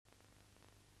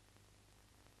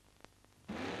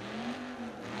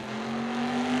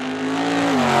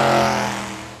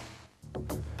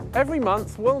Every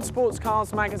month, World Sports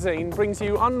Cars magazine brings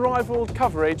you unrivaled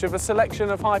coverage of a selection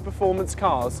of high-performance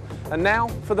cars. And now,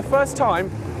 for the first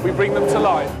time, we bring them to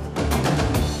life.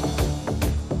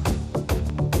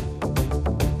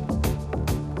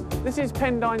 This is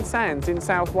Pendine Sands in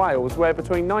South Wales, where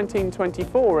between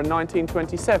 1924 and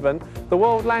 1927, the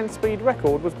world land speed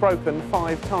record was broken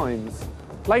 5 times.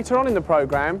 Later on in the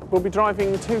programme, we'll be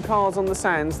driving 2 cars on the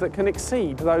sands that can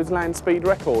exceed those land speed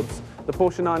records, the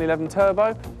Porsche 911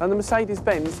 Turbo and the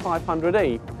Mercedes-Benz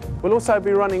 500e. We'll also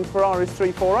be running Ferrari's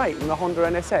 348 and the Honda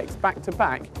NSX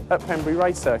back-to-back at Pembrey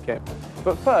Race Circuit.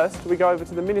 But first, we go over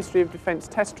to the Ministry of Defence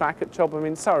test track at Chobham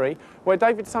in Surrey, where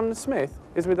David Sumner-Smith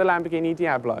is with the Lamborghini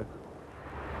Diablo.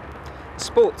 The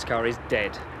sports car is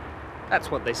dead. That's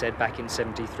what they said back in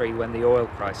 '73 when the oil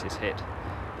crisis hit.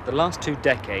 The last 2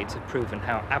 decades have proven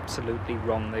how absolutely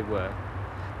wrong they were.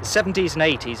 The 70s and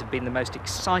 80s have been the most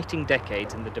exciting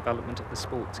decades in the development of the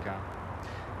sports car.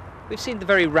 We've seen the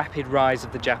very rapid rise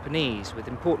of the Japanese with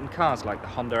important cars like the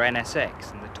Honda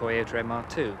NSX and the Toyota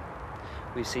MR2.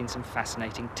 We've seen some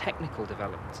fascinating technical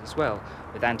developments as well,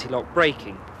 with anti-lock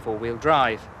braking, 4-wheel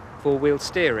drive, 4-wheel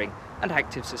steering and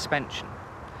active suspension.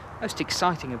 Most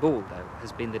exciting of all, though,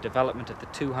 has been the development of the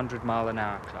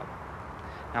 200-mile-an-hour club.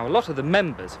 Now, a lot of the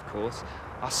members, of course,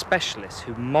 are specialists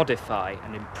who modify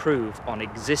and improve on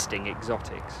existing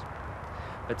exotics.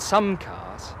 But some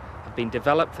cars have been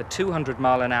developed for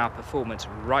 200-mile-an-hour performance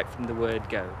right from the word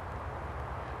go.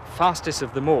 Fastest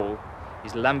of them all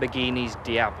is Lamborghini's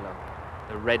Diablo,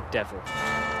 the Red Devil.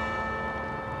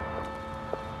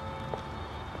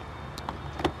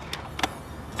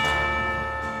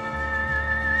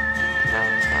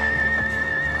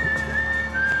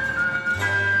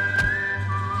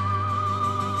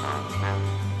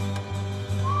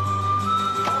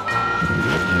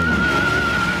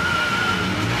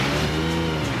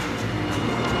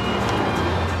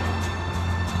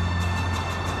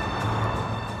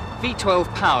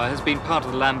 V12 power has been part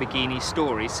of the Lamborghini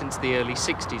story since the early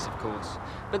 60s, of course,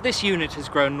 but this unit has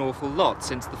grown an awful lot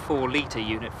since the 4-litre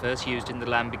unit first used in the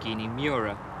Lamborghini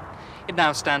Miura. It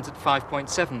now stands at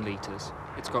 5.7 litres.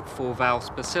 It's got 4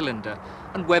 valves per cylinder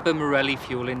and Weber Morelli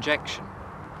fuel injection.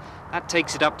 That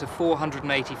takes it up to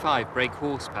 485 brake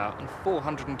horsepower and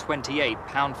 428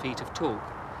 pound-feet of torque,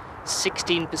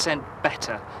 16%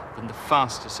 better than the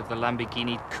fastest of the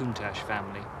Lamborghini Countach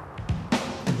family.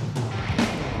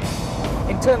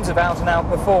 In terms of out-and-out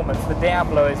performance, the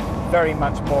Diablo is very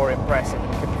much more impressive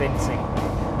and convincing.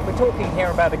 We're talking here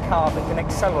about a car that can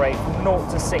accelerate from 0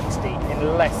 to 60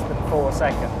 in less than 4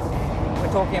 seconds.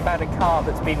 We're talking about a car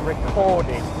that's been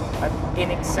recorded at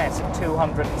in excess of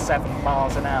 207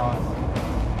 miles an hour.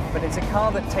 But it's a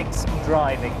car that takes some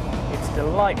driving. It's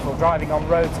delightful driving on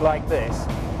roads like this,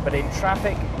 but in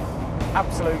traffic,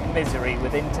 absolute misery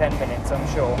within 10 minutes, I'm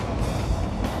sure.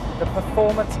 The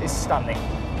performance is stunning.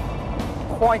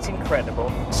 Quite incredible.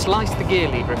 Slice the gear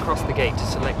lever across the gate to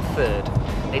select third.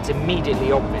 It's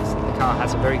immediately obvious that the car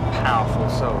has a very powerful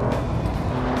soul.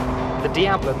 The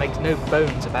Diablo makes no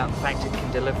bones about the fact it can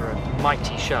deliver a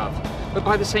mighty shove, but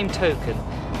by the same token,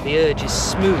 the urge is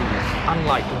smooth,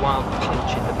 unlike the wild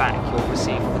punch in the back you'll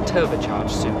receive with a turbocharged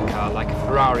supercar like a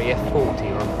Ferrari F40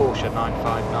 or a Porsche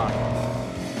 959.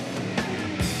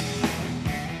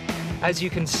 As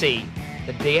you can see,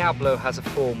 the Diablo has a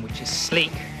form which is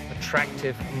sleek,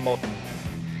 attractive and modern.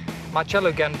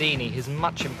 Marcello Gandini has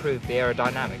much improved the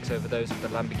aerodynamics over those of the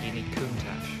Lamborghini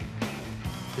Countach.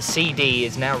 The CD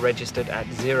is now registered at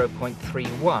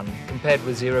 0.31 compared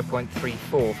with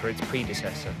 0.34 for its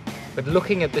predecessor. But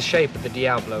looking at the shape of the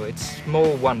Diablo, it's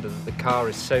small wonder that the car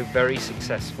is so very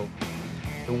successful.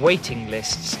 The waiting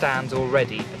list stands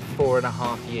already at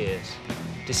 4.5 years,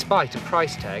 despite a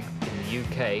price tag in the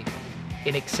UK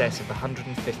in excess of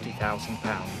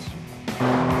 £150,000.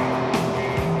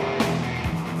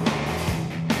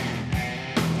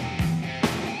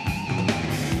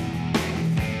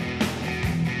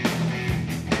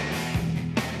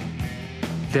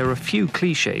 There are few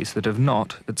clichés that have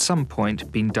not, at some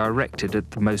point, been directed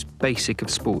at the most basic of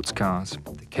sports cars,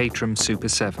 the Caterham Super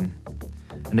 7.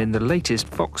 And in the latest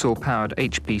Vauxhall-powered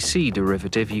HPC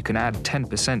derivative, you can add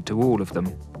 10% to all of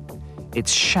them.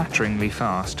 It's shatteringly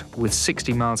fast, with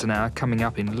 60 miles an hour coming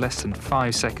up in less than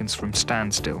 5 seconds from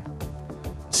standstill.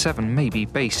 7 may be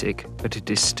basic, but it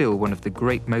is still one of the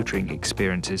great motoring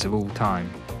experiences of all time.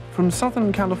 From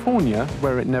Southern California,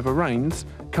 where it never rains,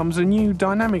 comes a new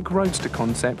dynamic roadster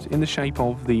concept in the shape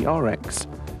of the RX.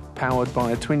 Powered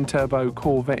by a twin-turbo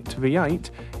Corvette V8,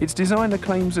 its designer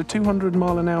claims a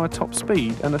 200-mile-an-hour top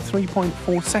speed and a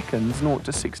 3.4 seconds 0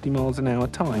 to 60 miles an hour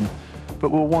time,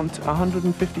 but will want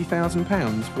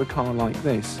 £150,000 for a car like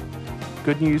this.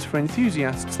 Good news for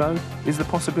enthusiasts, though, is the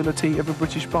possibility of a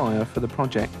British buyer for the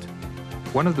project.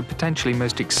 One of the potentially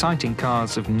most exciting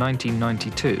cars of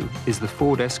 1992 is the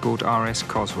Ford Escort RS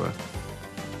Cosworth.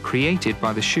 Created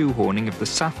by the shoehorning of the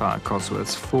Sapphire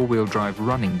Cosworth's four-wheel drive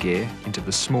running gear into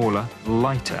the smaller,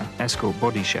 lighter Escort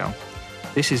body shell,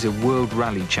 this is a world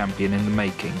rally champion in the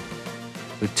making.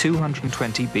 With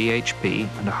 220 bhp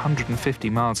and 150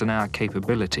 miles an hour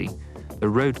capability, the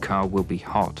road car will be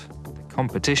hot. The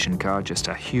competition car just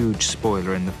a huge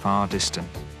spoiler in the far distance.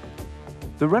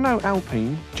 The Renault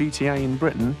Alpine GTA in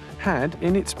Britain had,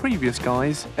 in its previous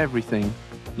guise, everything.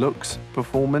 Looks,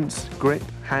 performance, grip,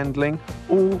 handling,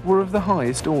 all were of the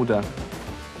highest order.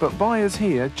 But buyers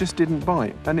here just didn't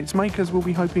bite, and its makers will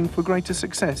be hoping for greater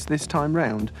success this time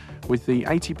round with the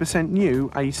 80% new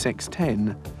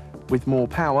A610. With more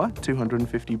power,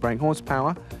 250 brake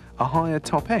horsepower, a higher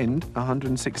top end,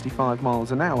 165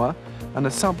 miles an hour, and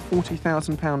a sub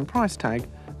 £40,000 price tag,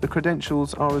 the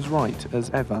credentials are as right as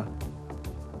ever.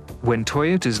 When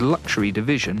Toyota's luxury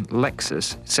division,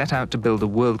 Lexus, set out to build a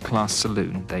world-class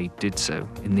saloon, they did so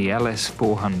in the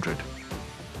LS400.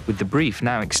 With the brief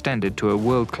now extended to a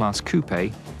world-class coupe,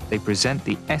 they present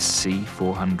the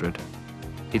SC400.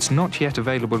 It's not yet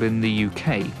available in the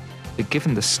UK, but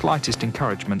given the slightest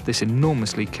encouragement, this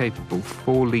enormously capable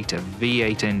 4-litre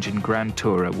V8 engine Grand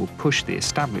Tourer will push the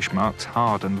established marks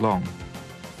hard and long.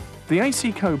 The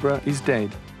AC Cobra is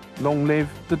dead. Long live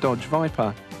the Dodge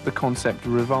Viper, the concept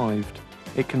revived.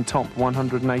 It can top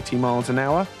 180 miles an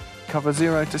hour, cover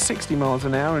 0 to 60 miles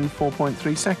an hour in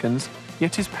 4.3 seconds,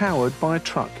 yet is powered by a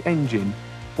truck engine,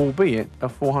 albeit a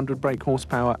 400 brake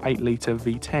horsepower 8-litre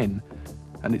V10.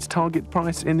 And its target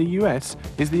price in the US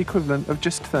is the equivalent of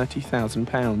just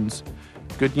 £30,000.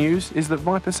 Good news is that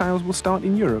Viper sales will start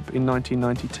in Europe in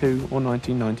 1992 or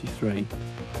 1993.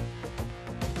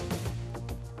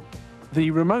 The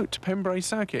remote Pembrey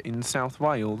circuit in South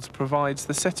Wales provides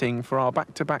the setting for our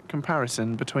back-to-back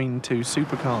comparison between two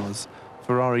supercars,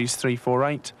 Ferrari's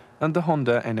 348 and the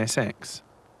Honda NSX.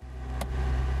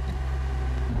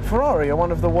 Ferrari are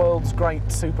one of the world's great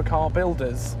supercar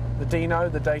builders. The Dino,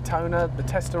 the Daytona, the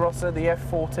Testarossa, the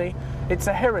F40. It's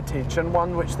a heritage and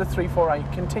one which the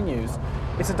 348 continues.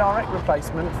 It's a direct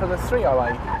replacement for the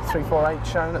 308. 348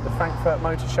 shown at the Frankfurt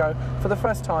Motor Show for the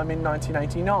first time in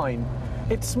 1989.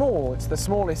 It's small, it's the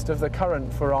smallest of the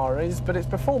current Ferraris, but its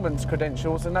performance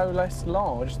credentials are no less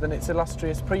large than its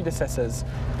illustrious predecessors.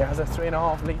 It has a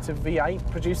 3.5-litre V8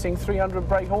 producing 300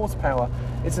 brake horsepower.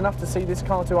 It's enough to see this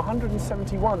car to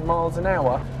 171 miles an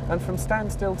hour and from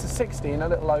standstill to 60 in a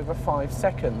little over 5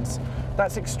 seconds.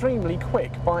 That's extremely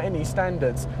quick by any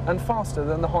standards and faster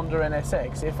than the Honda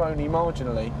NSX, if only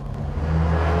marginally.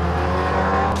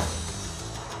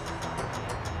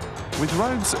 With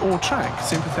roads or track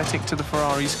sympathetic to the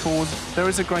Ferrari's cause, there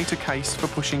is a greater case for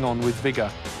pushing on with vigour.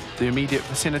 The immediate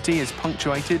vicinity is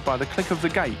punctuated by the click of the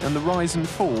gate and the rise and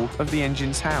fall of the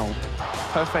engine's howl.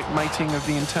 Perfect mating of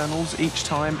the internals each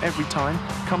time, every time,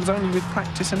 comes only with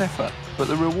practice and effort, but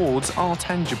the rewards are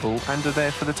tangible and are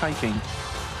there for the taking.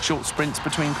 Short sprints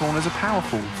between corners are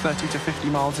powerful. 30 to 50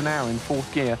 miles an hour in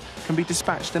fourth gear can be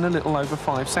dispatched in a little over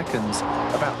 5 seconds,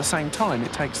 about the same time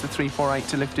it takes the 348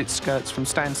 to lift its skirts from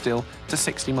standstill to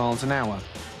 60 miles an hour.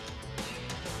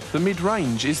 The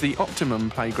mid-range is the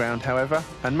optimum playground, however,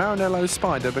 and Maranello's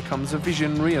Spider becomes a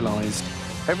vision realised.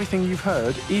 Everything you've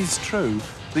heard is true.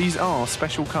 These are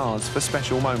special cars for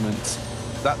special moments.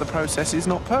 That the process is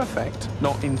not perfect,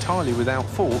 not entirely without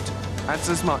fault, adds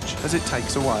as much as it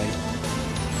takes away.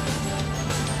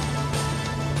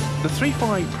 The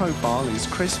 348 profile is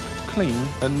crisp, clean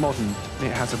and modern.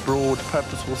 It has a broad,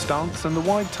 purposeful stance and the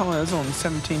wide tyres on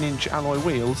 17-inch alloy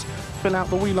wheels fill out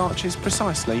the wheel arches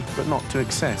precisely, but not to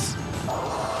excess.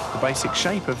 The basic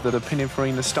shape of the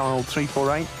Pininfarina-styled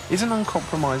 348 is an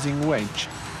uncompromising wedge.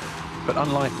 But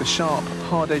unlike the sharp,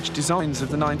 hard-edged designs of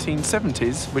the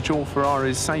 1970s, which all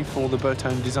Ferraris save for the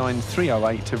Bertone-designed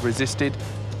 308 have resisted,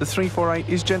 the 348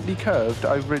 is gently curved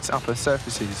over its upper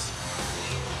surfaces.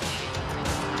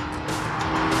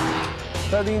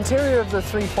 Though the interior of the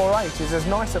 348 is as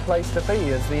nice a place to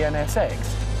be as the NSX,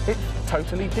 it's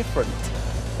totally different.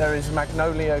 There is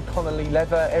Magnolia Connolly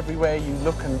leather everywhere you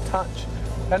look and touch,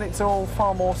 and it's all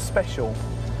far more special.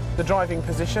 The driving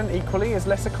position, equally, is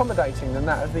less accommodating than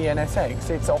that of the NSX.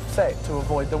 It's offset to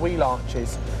avoid the wheel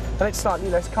arches, and it's slightly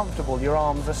less comfortable. Your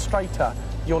arms are straighter,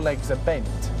 your legs are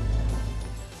bent.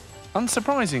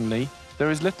 Unsurprisingly, there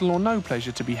is little or no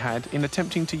pleasure to be had in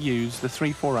attempting to use the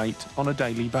 348 on a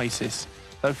daily basis,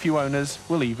 though few owners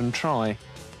will even try.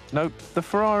 Nope, the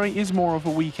Ferrari is more of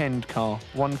a weekend car,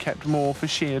 one kept more for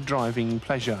sheer driving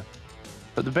pleasure.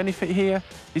 But the benefit here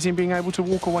is in being able to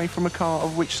walk away from a car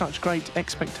of which such great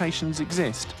expectations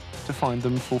exist to find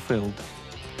them fulfilled.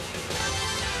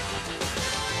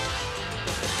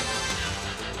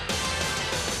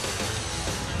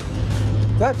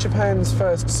 That Japan's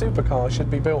first supercar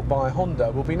should be built by Honda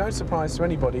will be no surprise to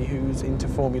anybody who's into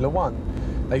Formula One.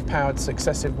 They've powered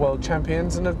successive world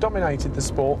champions and have dominated the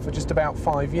sport for just about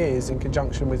 5 years in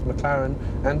conjunction with McLaren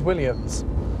and Williams.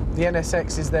 The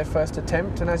NSX is their first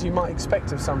attempt, and as you might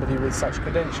expect of somebody with such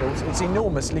credentials, it's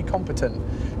enormously competent.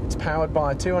 It's powered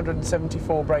by a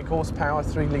 274 brake horsepower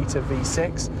 3-litre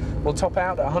V6, will top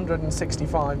out at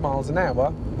 165 miles an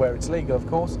hour, where it's legal of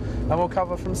course, and will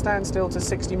cover from standstill to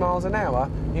 60 miles an hour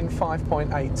in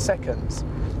 5.8 seconds.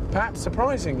 Perhaps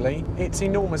surprisingly, it's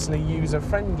enormously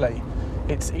user-friendly.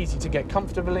 It's easy to get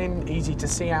comfortable in, easy to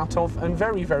see out of, and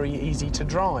very, very easy to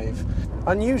drive.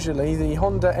 Unusually, the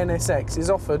Honda NSX is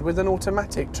offered with an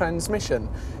automatic transmission.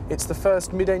 It's the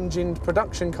first mid-engined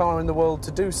production car in the world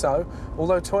to do so,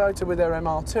 although Toyota with their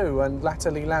MR2 and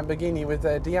latterly Lamborghini with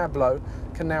their Diablo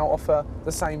can now offer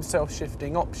the same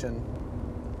self-shifting option.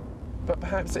 But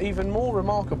perhaps even more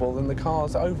remarkable than the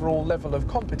car's overall level of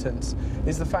competence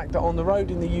is the fact that on the road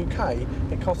in the UK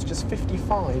it costs just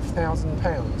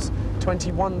 £55,000,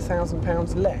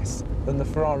 £21,000 less than the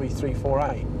Ferrari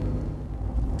 348.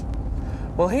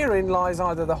 Well, herein lies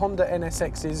either the Honda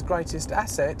NSX's greatest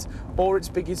asset or its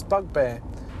biggest bugbear.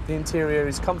 The interior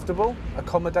is comfortable,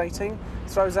 accommodating,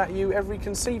 throws at you every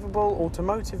conceivable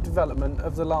automotive development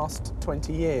of the last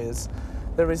 20 years.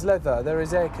 There is leather, there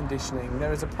is air conditioning,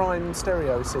 there is a prime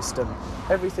stereo system.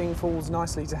 Everything falls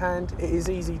nicely to hand, it is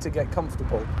easy to get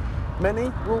comfortable.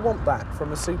 Many will want that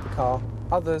from a supercar,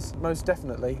 others most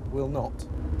definitely will not.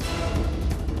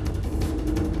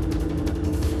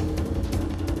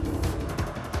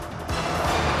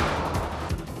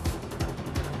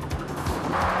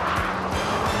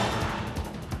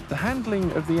 The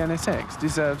handling of the NSX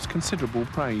deserves considerable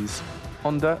praise.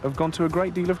 Honda have gone to a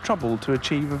great deal of trouble to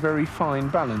achieve a very fine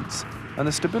balance, and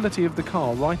the stability of the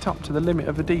car right up to the limit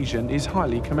of adhesion is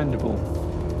highly commendable.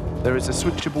 There is a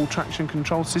switchable traction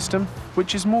control system,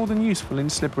 which is more than useful in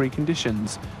slippery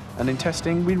conditions, and in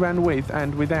testing we ran with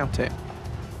and without it.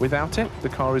 Without it, the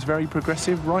car is very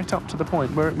progressive right up to the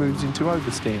point where it moves into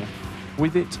oversteer.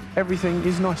 With it, everything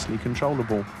is nicely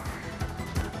controllable.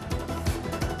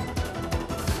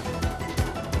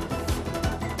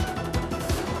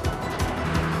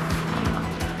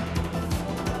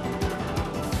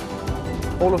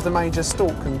 All of the major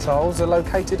stalk controls are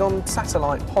located on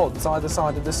satellite pods either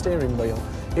side of the steering wheel.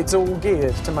 It's all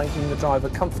geared to making the driver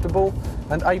comfortable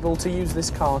and able to use this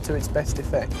car to its best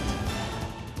effect.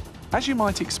 As you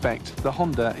might expect, the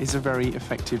Honda is a very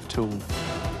effective tool.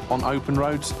 On open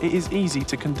roads, it is easy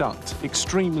to conduct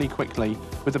extremely quickly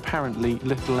with apparently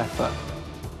little effort.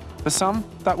 For some,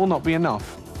 that will not be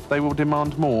enough. They will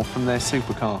demand more from their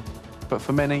supercar. But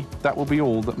for many, that will be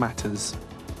all that matters.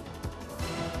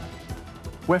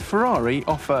 Where Ferrari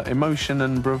offer emotion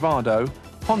and bravado,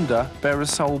 Honda bear a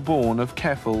soul born of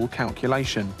careful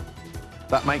calculation.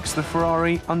 That makes the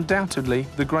Ferrari undoubtedly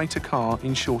the greater car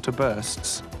in shorter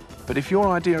bursts. But if your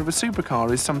idea of a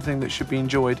supercar is something that should be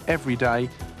enjoyed every day,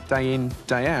 day in,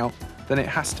 day out, then it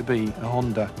has to be a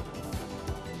Honda.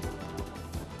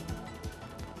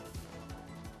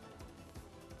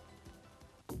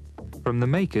 From the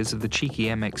makers of the cheeky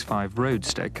MX-5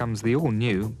 Roadster comes the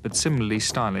all-new, but similarly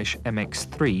stylish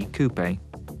MX-3 Coupe.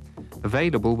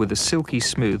 Available with a silky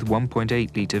smooth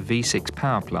 1.8-litre V6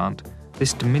 power plant,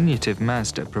 this diminutive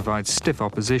Mazda provides stiff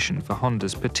opposition for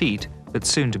Honda's petite, but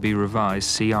soon-to-be revised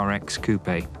CRX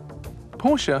Coupe.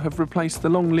 Porsche have replaced the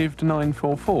long-lived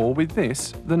 944 with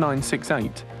this, the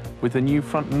 968. With a new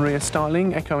front and rear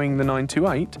styling echoing the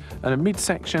 928 and a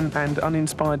midsection and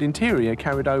uninspired interior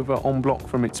carried over en bloc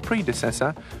from its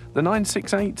predecessor, the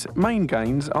 968's main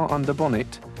gains are under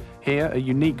bonnet. Here, a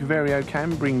unique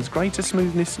variocam brings greater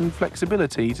smoothness and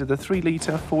flexibility to the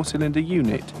 3-litre 4-cylinder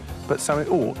unit, but so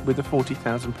it ought with a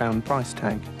 £40,000 price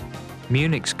tag.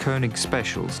 Munich's Koenig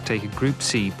Specials take a Group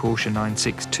C Porsche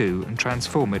 962 and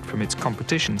transform it from its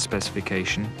competition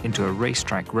specification into a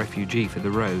racetrack refugee for the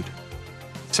road.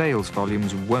 Sales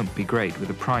volumes won't be great with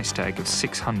a price tag of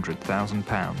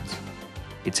 £600,000.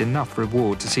 It's enough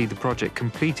reward to see the project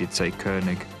completed, say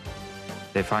Koenig.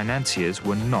 Their financiers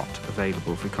were not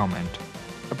available for comment.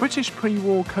 A British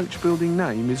pre-war coach-building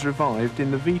name is revived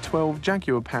in the V12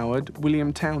 Jaguar-powered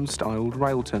William Town-styled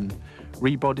Railton.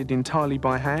 Rebodied entirely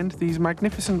by hand, these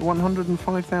magnificent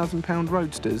 £105,000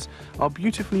 roadsters are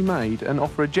beautifully made and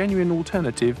offer a genuine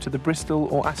alternative to the Bristol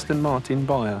or Aston Martin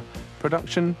buyer.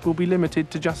 Production will be limited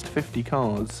to just 50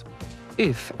 cars.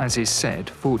 If, as is said,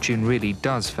 fortune really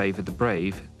does favour the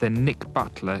brave, then Nick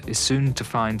Butler is soon to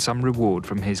find some reward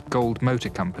from his Gold Motor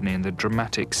Company and the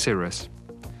dramatic Cirrus.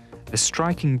 A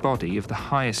striking body of the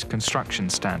highest construction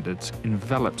standards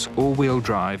envelops all-wheel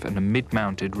drive and a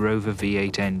mid-mounted Rover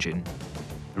V8 engine.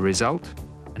 The result?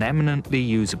 An eminently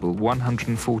usable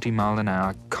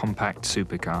 140-mile-an-hour compact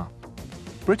supercar.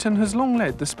 Britain has long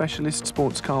led the specialist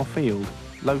sports car field.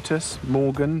 Lotus,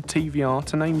 Morgan, TVR,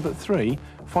 to name but three,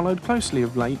 followed closely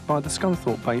of late by the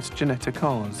Scunthorpe-based Ginetta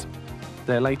cars.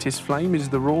 Their latest flame is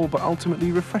the raw but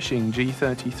ultimately refreshing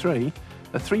G33,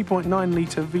 a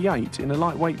 3.9-litre V8 in a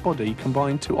lightweight body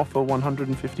combined to offer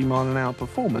 150-mile-an-hour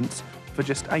performance for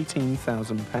just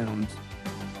 £18,000.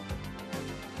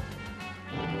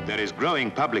 There is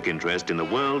growing public interest in the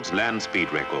world's land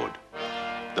speed record.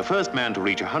 The first man to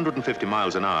reach 150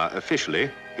 miles an hour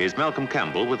officially is Malcolm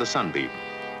Campbell with the Sunbeam.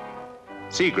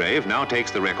 Seagrave now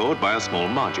takes the record by a small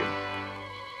margin.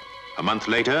 A month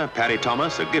later, Parry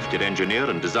Thomas, a gifted engineer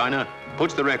and designer,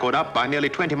 puts the record up by nearly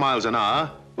 20 miles an hour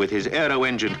with his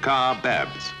aero-engined car,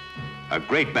 Babs. A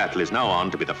great battle is now on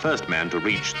to be the first man to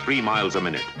reach 3 miles a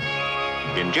minute.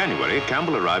 In January,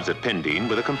 Campbell arrives at Pendeen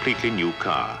with a completely new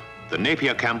car, the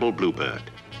Napier Campbell Bluebird.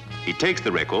 He takes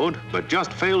the record, but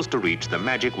just fails to reach the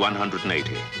magic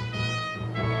 180.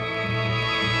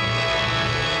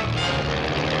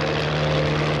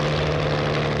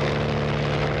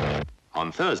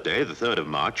 On Thursday, the 3rd of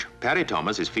March, Parry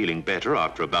Thomas is feeling better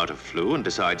after a bout of flu and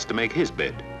decides to make his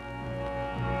bed.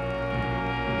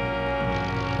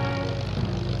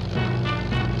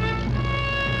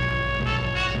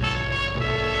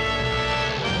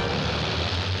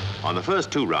 On the first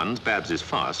 2 runs, Babs is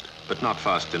fast, but not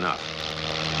fast enough.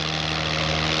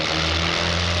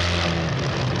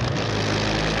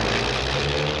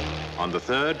 On the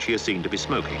 3rd, she is seen to be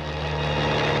smoking.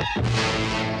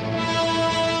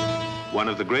 One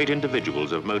of the great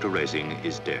individuals of motor racing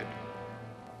is dead.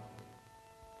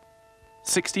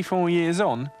 64 years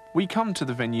on, we come to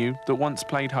the venue that once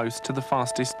played host to the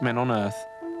fastest men on Earth.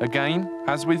 Again,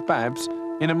 as with Babs,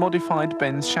 in a modified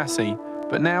Benz chassis,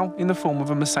 but now in the form of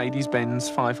a Mercedes-Benz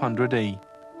 500e.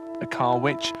 A car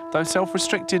which, though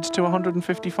self-restricted to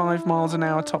 155 miles an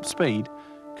hour top speed,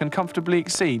 can comfortably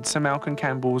exceed Sir Malcolm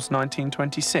Campbell's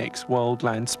 1926 world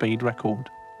land speed record.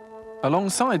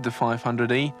 Alongside the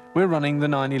 500e, we're running the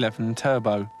 911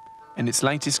 Turbo. In its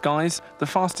latest guise, the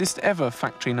fastest ever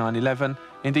factory 911,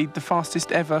 indeed the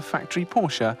fastest ever factory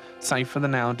Porsche, save for the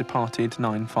now departed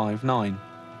 959.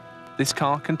 This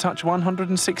car can touch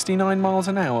 169 miles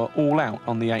an hour all out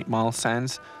on the 8-mile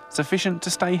sands, sufficient to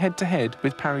stay head-to-head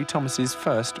with Parry Thomas's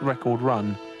first record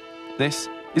run. This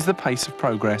is the pace of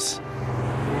progress.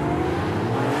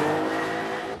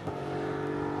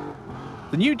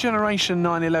 The new generation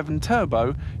 911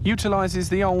 Turbo utilises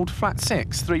the old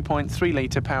flat-six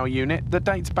 3.3-litre power unit that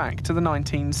dates back to the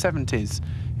 1970s.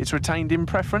 It's retained in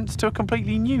preference to a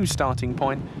completely new starting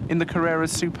point in the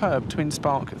Carrera's superb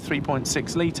twin-spark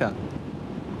 3.6-litre.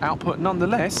 Output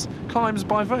nonetheless climbs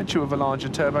by virtue of a larger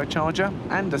turbocharger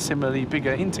and a similarly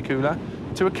bigger intercooler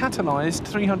to a catalysed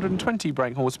 320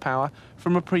 brake horsepower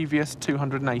from a previous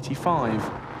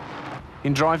 285.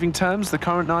 In driving terms, the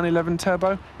current 911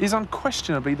 Turbo is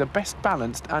unquestionably the best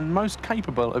balanced and most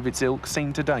capable of its ilk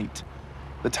seen to date.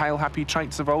 The tail-happy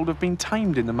traits of old have been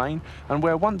tamed in the main, and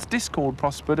where once discord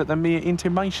prospered at the mere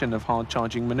intimation of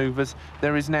hard-charging manoeuvres,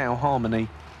 there is now harmony.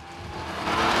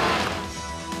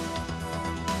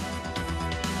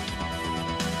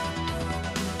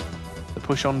 The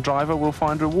push-on driver will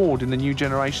find reward in the new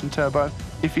generation Turbo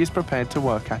if he is prepared to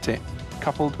work at it,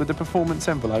 coupled with a performance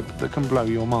envelope that can blow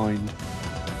your mind.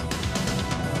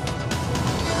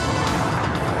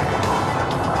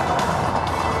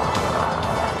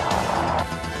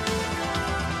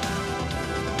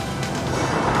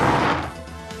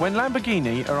 When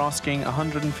Lamborghini are asking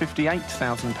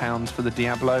 £158,000 for the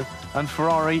Diablo and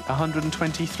Ferrari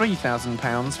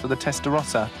 £123,000 for the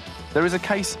Testarossa, there is a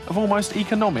case of almost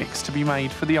economics to be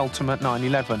made for the ultimate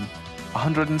 911.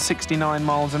 169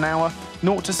 miles an hour,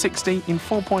 0 to 60 in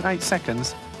 4.8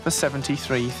 seconds for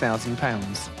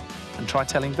 £73,000. And try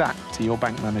telling that to your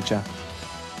bank manager.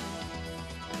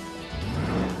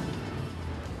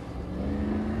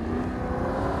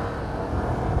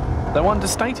 Though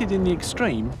understated in the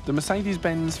extreme, the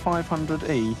Mercedes-Benz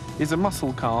 500e is a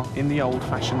muscle car in the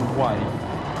old-fashioned way.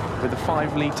 With a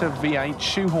 5-litre V8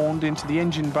 shoehorned into the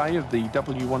engine bay of the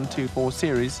W124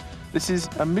 series, this is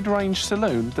a mid-range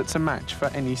saloon that's a match for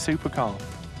any supercar.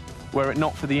 Were it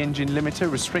not for the engine limiter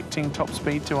restricting top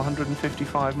speed to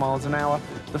 155 miles an hour,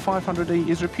 the 500e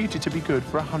is reputed to be good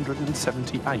for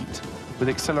 178. with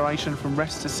acceleration from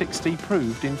rest to 60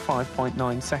 proved in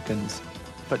 5.9 seconds.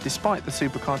 But despite the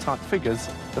supercar-type figures,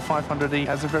 the 500e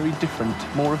has a very different,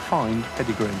 more refined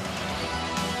pedigree.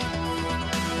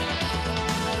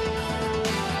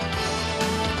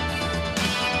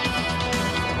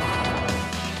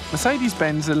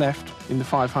 Mercedes-Benz are left in the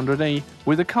 500e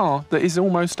with a car that is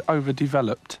almost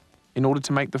overdeveloped. In order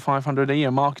to make the 500e a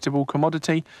marketable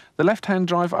commodity, the left-hand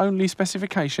drive only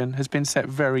specification has been set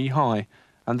very high,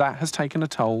 and that has taken a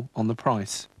toll on the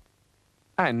price.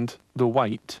 And the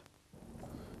weight.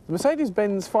 The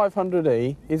Mercedes-Benz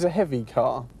 500e is a heavy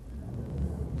car.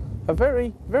 A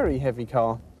very, very heavy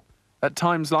car. At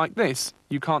times like this,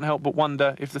 you can't help but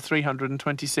wonder if the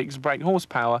 326 brake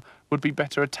horsepower would be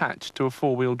better attached to a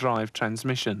four-wheel drive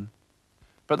transmission.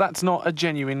 But that's not a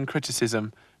genuine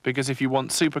criticism, because if you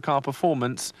want supercar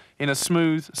performance in a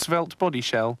smooth, svelte body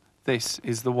shell, this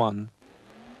is the one.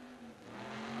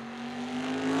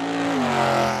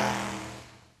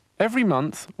 Every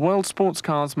month, World Sports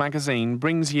Cars magazine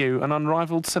brings you an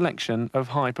unrivaled selection of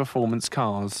high-performance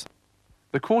cars.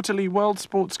 The quarterly World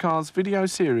Sports Cars video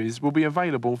series will be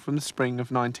available from the spring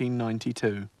of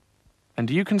 1992. And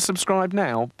you can subscribe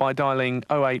now by dialing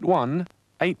 081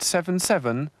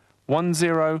 877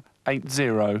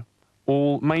 1080.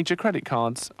 All major credit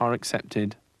cards are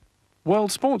accepted.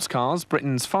 World Sports Cars,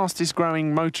 Britain's fastest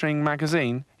growing motoring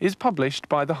magazine, is published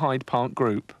by the Hyde Park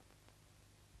Group.